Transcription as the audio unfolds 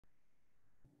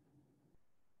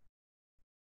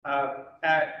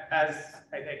As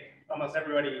I think almost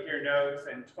everybody here knows,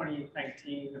 in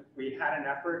 2019, we had an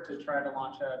effort to try to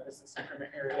launch a business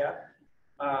improvement area.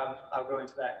 I'll go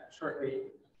into that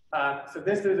shortly. So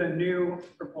this is a new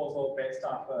proposal based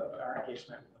off of our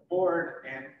engagement with the board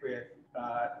and with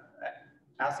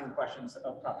asking questions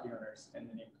of property owners in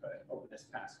the neighborhood over this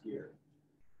past year.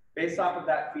 Based off of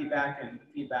that feedback and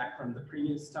feedback from the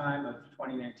previous time of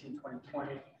 2019,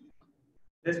 2020,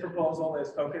 this proposal is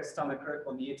focused on the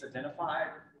critical needs identified.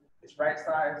 It's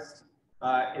right-sized.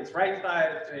 It's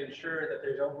right-sized to ensure that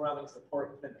there's overwhelming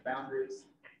support within the boundaries,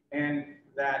 and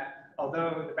that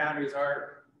although the boundaries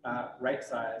are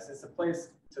right-sized, it's a place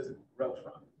to grow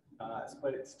from. It's a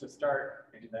place to start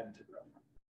and then to grow from.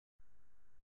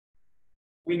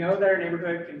 We know that our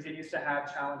neighborhood continues to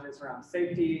have challenges around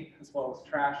safety, as well as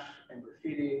trash and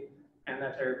graffiti, and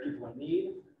that there are people in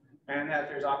need, and that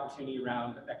there's opportunity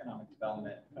around economic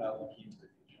development looking into the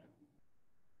future.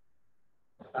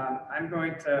 I'm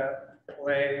going to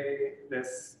play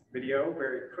this video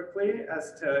very quickly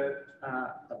as to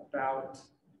about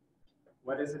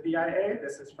what is a BIA.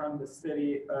 This is from the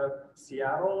city of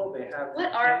Seattle. They have—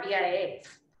 What are BIAs?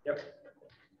 Yep.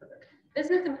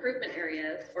 Business improvement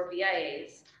areas, or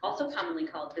BIAs, also commonly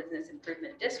called business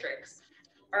improvement districts,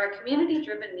 are a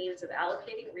community-driven means of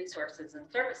allocating resources and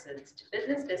services to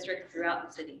business districts throughout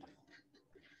the city.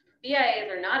 BIAs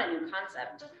are not a new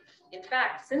concept. In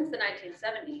fact, since the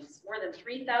 1970s, more than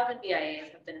 3,000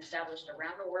 BIAs have been established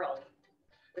around the world,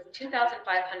 with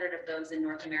 2,500 of those in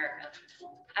North America.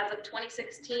 As of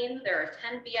 2016, there are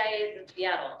 10 BIAs in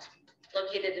Seattle,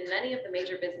 located in many of the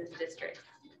major business districts,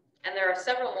 and there are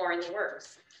several more in the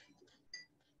works.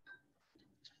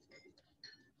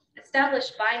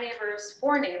 Established by neighbors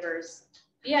for neighbors,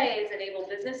 BIAs enable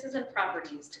businesses and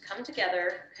properties to come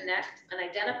together, connect, and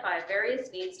identify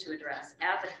various needs to address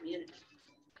as a community.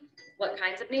 What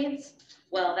kinds of needs?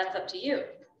 Well, that's up to you.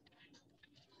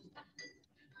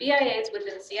 BIAs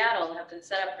within Seattle have been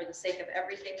set up for the sake of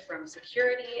everything from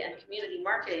security and community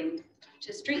marketing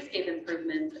to streetscape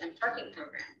improvements and parking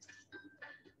programs.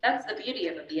 That's the beauty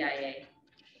of a BIA.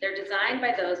 They're designed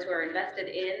by those who are invested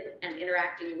in and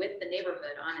interacting with the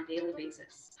neighborhood on a daily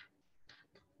basis.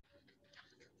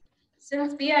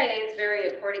 Since BIAs vary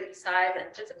according to size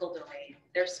and physical domain,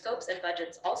 their scopes and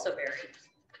budgets also vary.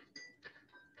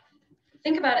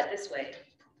 Think about it this way.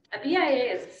 A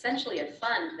BIA is essentially a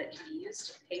fund that can be used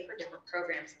to pay for different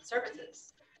programs and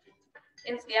services.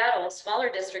 In Seattle,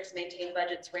 smaller districts maintain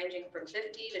budgets ranging from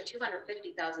 $50,000 to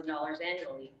 $250,000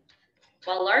 annually,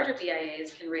 while larger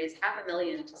BIAs can raise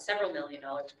 $500,000 to several $1 million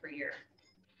per year.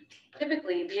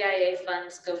 Typically, BIA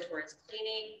funds go towards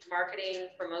cleaning, marketing,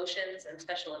 promotions, and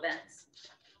special events.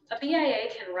 A BIA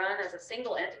can run as a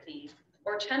single entity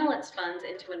or channel its funds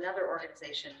into another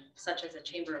organization, such as a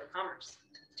chamber of commerce,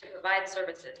 to provide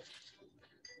services.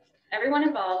 Everyone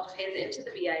involved pays into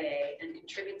the BIA and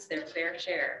contributes their fair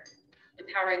share,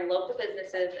 empowering local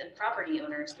businesses and property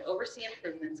owners to oversee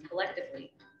improvements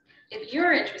collectively. If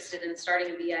you're interested in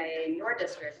starting a BIA in your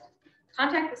district,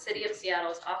 contact the City of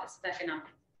Seattle's Office of Economic.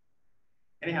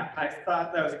 Anyhow, I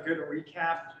thought that was a good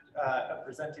recap of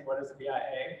presenting what is a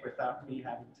BIA without me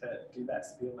having to do that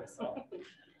spiel myself.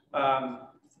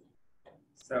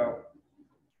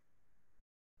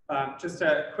 Just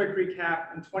a quick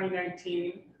recap. In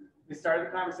 2019, we started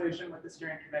the conversation with the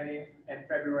steering committee in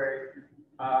February.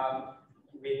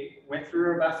 We went through a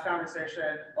robust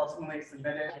conversation, ultimately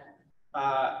submitted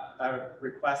a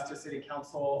request to City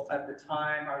Council. At the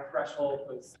time, our threshold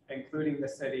was including the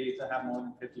city to have more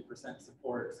than 50%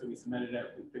 support, so we submitted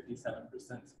it with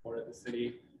 57% support of the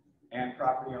city and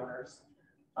property owners.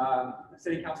 The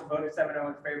City Council voted 7-0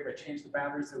 in favor, but changed the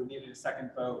boundaries, so we needed a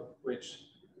second vote, which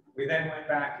we then went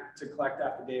back to collect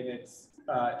affidavits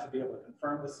to be able to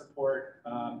confirm the support,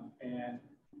 and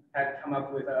had come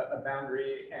up with a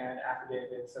boundary and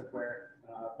affidavits of where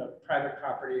the private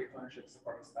property ownership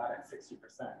support was about at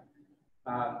 60%.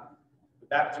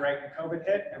 That was right when COVID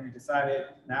hit, and we decided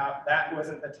now that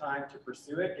wasn't the time to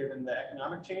pursue it given the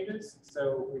economic changes,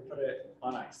 so we put it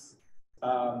on ice.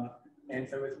 And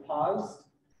so it was paused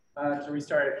to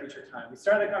restart at a future time. We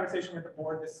started the conversation with the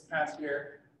board this past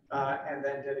year, and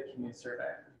then did a community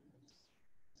survey.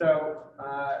 So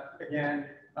again,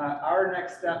 our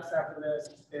next steps after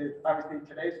this is obviously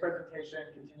today's presentation,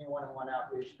 continue one-on-one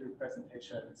outreach through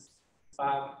presentations,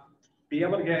 be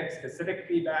able to get specific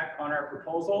feedback on our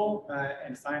proposal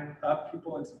and sign up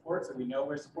people in support so we know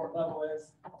where support level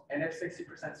is, and if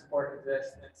 60% support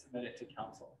exists, then submit it to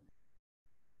council.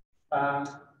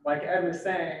 Like Ed was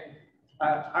saying,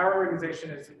 our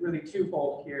organization is really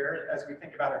twofold here as we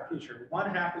think about our future.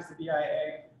 One half is the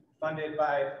BIA, funded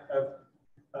by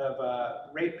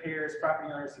ratepayers,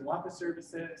 property owners who want the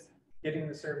services, getting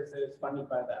the services funded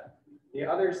by them. The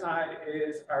other side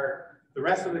is the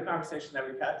rest of the conversation that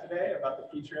we've had today about the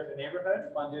future of the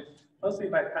neighborhood, funded mostly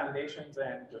by foundations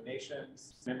and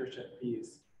donations, membership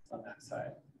fees on that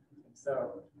side. And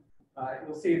so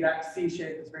you'll see that C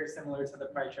shape is very similar to the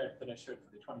pie chart that I showed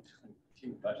for the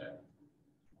 2022 budget.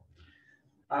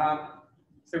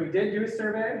 So we did do a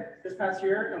survey this past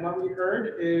year, and what we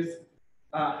heard is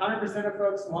 100% of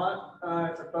folks want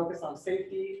to focus on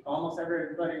safety. Almost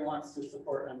everybody wants to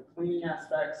support on the cleaning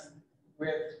aspects,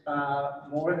 with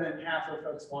more than half of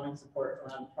folks wanting support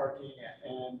around parking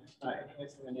and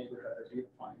enhancing the neighborhood or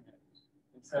beautifying it.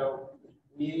 And so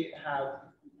we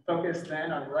have focused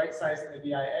then on right-sizing the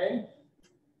BIA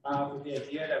with the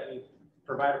idea that we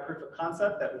provide a proof of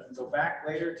concept that we can go back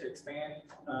later to expand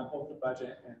both the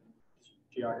budget and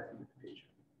geography of the future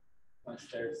once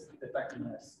there's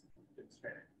effectiveness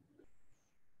demonstrated.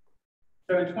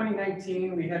 So in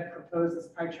 2019, we had proposed this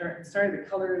pie chart, and sorry, the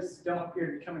colors don't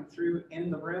appear to be coming through in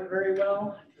the room very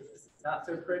well because it's not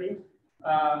so pretty.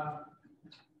 Our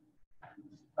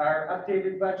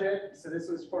updated budget, so this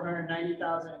was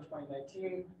 $490,000 in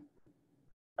 2019.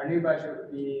 Our new budget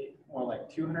would be more like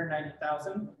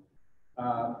 $290,000,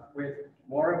 with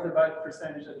more of the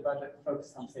percentage of the budget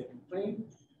focused on safe and clean.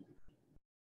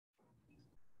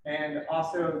 And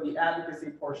also the advocacy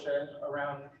portion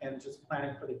around and just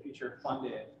planning for the future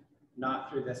funded, not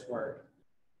through this work,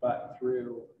 but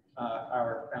through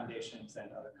our foundations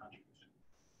and other contributions.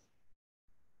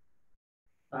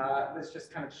 This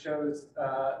just kind of shows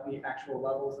the actual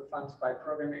levels of funds by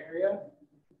program area.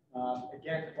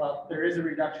 Again, while there is a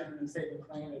reduction in safe and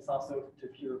clean, it's also to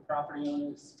fewer property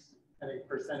owners and a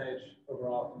percentage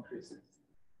overall increases.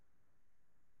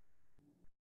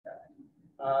 Okay.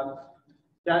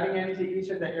 Diving into each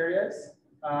of the areas,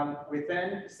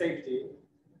 within safety,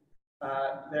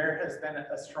 there has been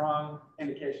a strong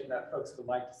indication that folks would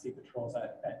like to see patrols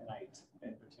at night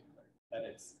in particular, that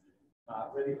it's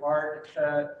really hard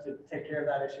to take care of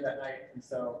that issue at night. And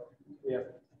so we have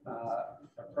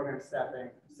program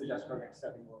staffing, suggest program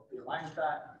staffing will be aligned with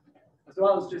that, as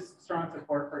well as just strong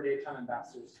support for daytime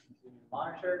ambassadors to continue to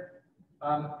monitor.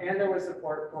 And there was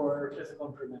support for physical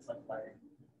improvements like lighting.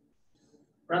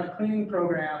 Around the cleaning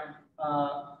program,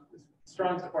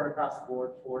 strong support across the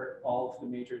board for all of the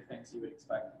major things you would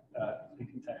expect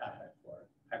to happen for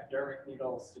hypodermic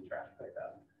needles to trash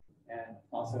pickup, and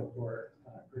also for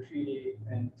graffiti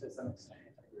and to some extent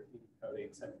anti-graffiti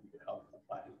coatings that we could help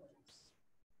apply to those.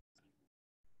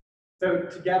 So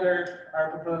together,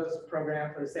 our proposed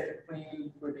program for the safe and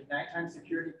clean would be nighttime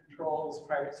security patrols,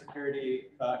 private security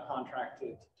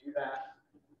contracted to do that.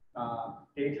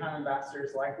 Daytime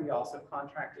ambassadors likely also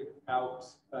contracted out,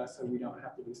 so we don't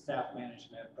have to do staff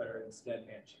management, but are instead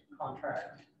managing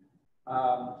contract.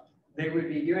 They would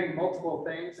be doing multiple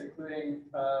things, including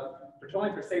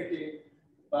patrolling for safety,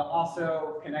 but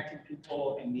also connecting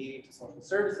people in need to social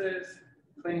services,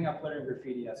 cleaning up litter and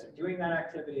graffiti as they're doing that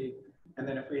activity, and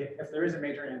then if there is a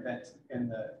major event in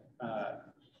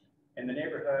the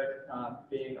neighborhood,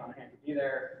 being on hand to be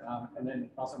there, and then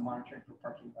also monitoring for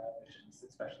parking violations,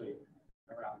 especially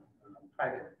around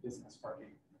private business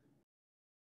parking.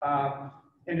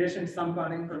 In addition, some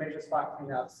funding for major spot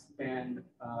cleanups and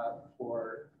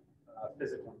for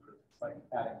physical improvements, like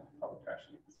adding public trash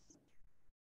cans.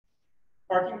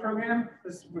 Parking program,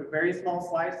 this is a very small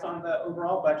slice on the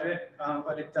overall budget,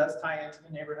 but it does tie into the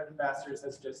neighborhood ambassadors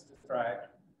as just described.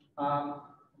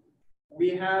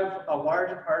 We have a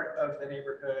large part of the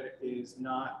neighborhood is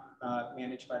not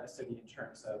managed by the city in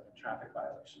terms of traffic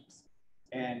violations,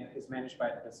 and is managed by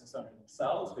the business owners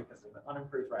themselves because of the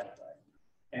unimproved right of way.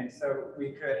 And so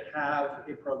we could have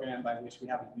a program by which we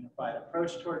have a unified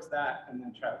approach towards that, and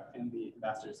then the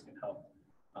ambassadors can help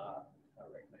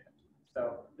regulate it.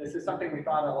 So this is something we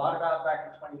thought a lot about back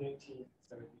in 2019,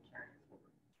 so we'd be carrying it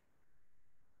forward.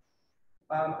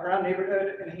 Around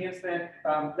neighborhood enhancement,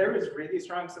 there was really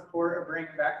strong support of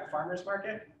bringing back the farmers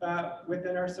market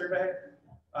within our survey.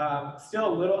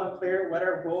 Still a little unclear what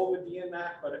our goal would be in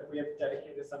that, but we have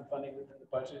dedicated some funding within the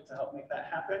budget to help make that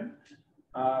happen.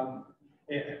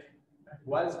 It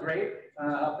was great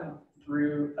up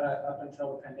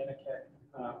until the pandemic hit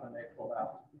when they pulled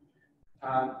out.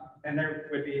 And there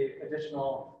would be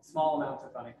additional small amounts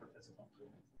of funding for physical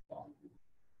improvements as well.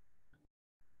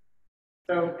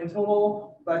 So in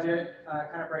total budget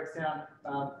kind of breaks down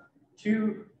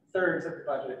 2/3 of the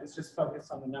budget is just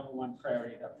focused on the #1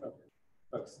 priority that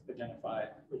folks identified,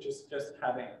 which is just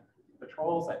having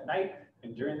patrols at night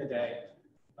and during the day,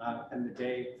 and the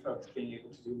day folks being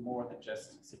able to do more than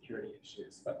just security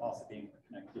issues, but also being able to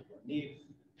connect people in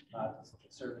need. social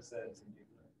services and do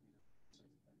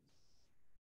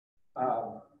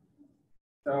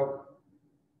so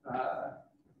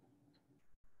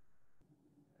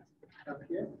up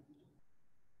here.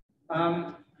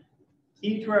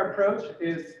 Key to our approach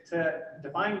is to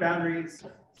define boundaries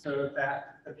so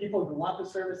that the people who want the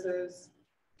services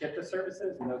get the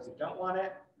services, and those who don't want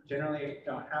it generally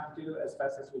don't have to, as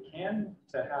best as we can,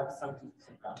 to have some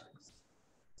boundaries.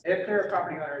 If there are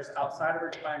property owners outside of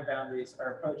our defined boundaries,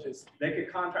 our approach is they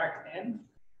could contract in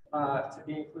to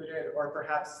be included, or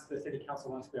perhaps the city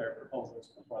council wants their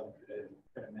proposals before they could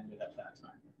amend it at that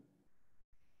time.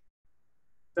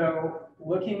 So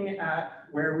looking at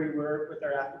where we were with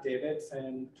our affidavits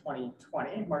in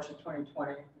 2020, March of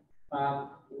 2020,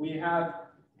 we have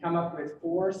come up with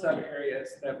 4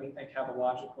 sub-areas that we think have a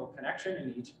logical connection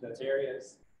in each of those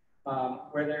areas,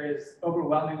 where there is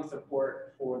overwhelming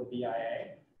support for the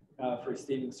BIA for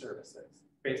receiving services,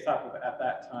 based off of at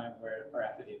that time where our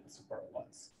affidavit support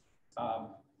was.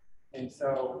 And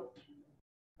so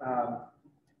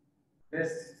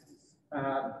this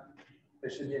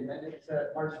should be amended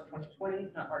to March of 2020,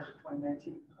 not March of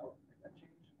 2019. I'll make that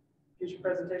change. Future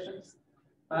presentations.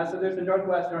 So there's the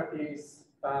Northwest, Northeast,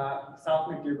 South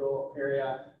McDougal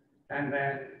area, and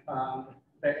then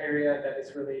the area that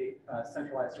is really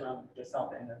centralized around the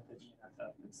south end of the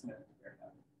GNSF and Smith area.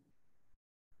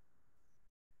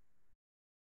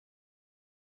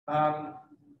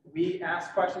 We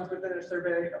asked questions within the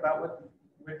survey about what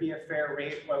would be a fair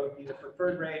rate, what would be the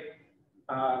preferred rate.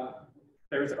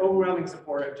 There was overwhelming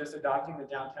support of just adopting the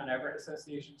Downtown Everett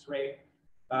Association's rate.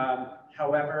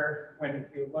 However, when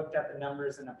we looked at the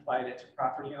numbers and applied it to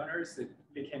property owners, it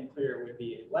became clear it would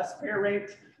be a less fair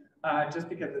rate, just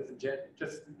because it's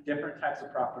just different types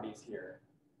of properties here.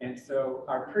 And so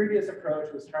our previous approach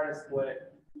was try to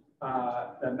split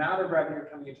the amount of revenue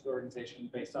coming into the organization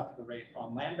based off of the rate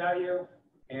on land value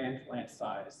and land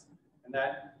size. And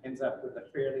that ends up with a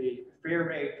fairly fair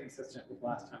rate consistent with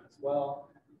last time as well.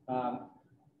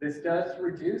 This does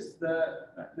reduce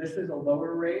this is a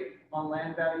lower rate on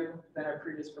land value than our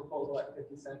previous proposal at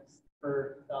 50 cents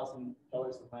per $1,000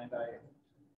 of land value.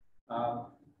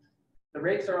 The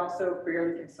rates are also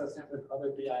fairly consistent with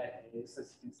other BIAs,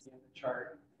 as you can see in the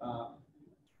chart,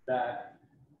 that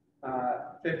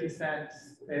 50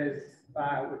 cents is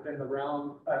within the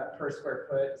realm per square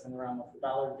foot is in the realm of the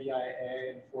dollar BIA,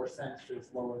 and 4 cents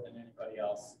is lower than anybody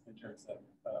else in terms of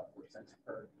 4 cents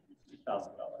per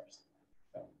 $1,000.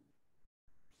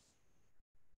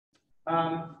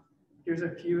 Here's a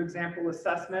few example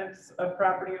assessments of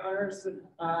property owners.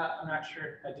 I'm not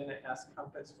sure, I didn't ask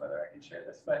Compass whether I can share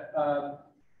this, but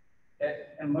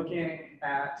and looking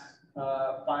at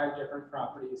 5 different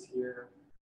properties here,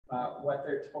 what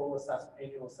their total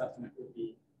annual assessment would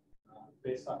be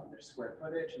based off of their square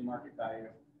footage and market value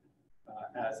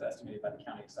as estimated by the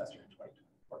county assessor in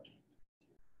 2014.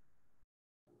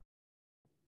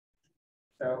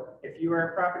 So if you are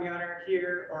a property owner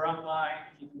here or online,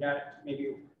 you can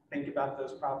maybe think about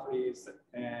those properties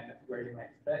and where you might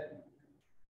fit.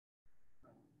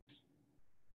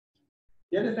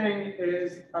 The other thing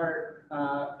is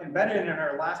embedded in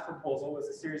our last proposal was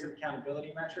a series of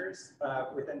accountability measures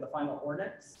within the final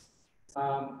ordinance.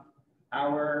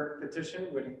 Our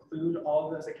petition would include all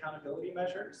of those accountability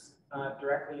measures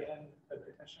directly in the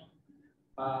petition.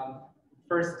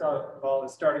 First of all,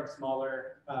 is starting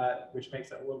smaller, which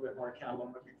makes it a little bit more accountable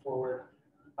moving forward.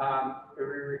 It would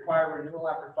require renewal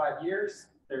after 5 years.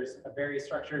 There's a very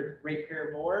structured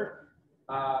ratepayer board.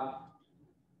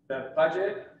 The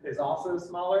budget is also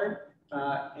smaller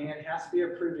and has to be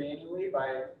approved annually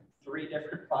by 3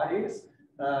 different bodies.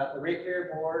 The ratepayer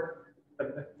board,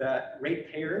 the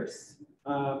ratepayers,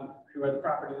 who are the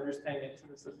property owners paying into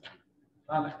the system,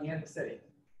 and the city.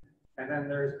 And then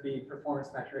there's the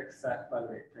performance metrics set by the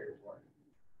ratepayer board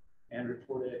and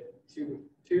reported to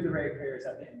the ratepayers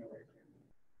at the annual rate.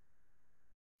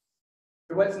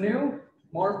 So what's new?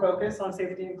 More focus on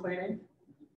safety and cleaning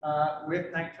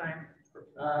with nighttime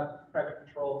private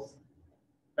patrols.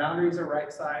 Boundaries are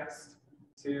right-sized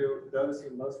to those who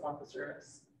most want the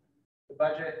service. The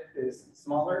budget is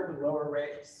smaller with lower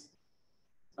rates,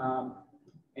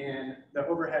 and the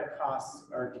overhead costs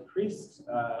are decreased.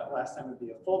 Last time would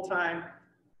be a full-time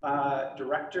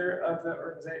director of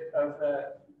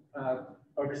the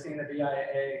overseeing the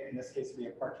BIA. In this case, would be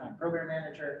a part-time program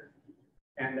manager.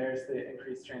 And there's the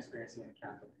increased transparency and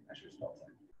accountability measures built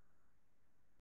in.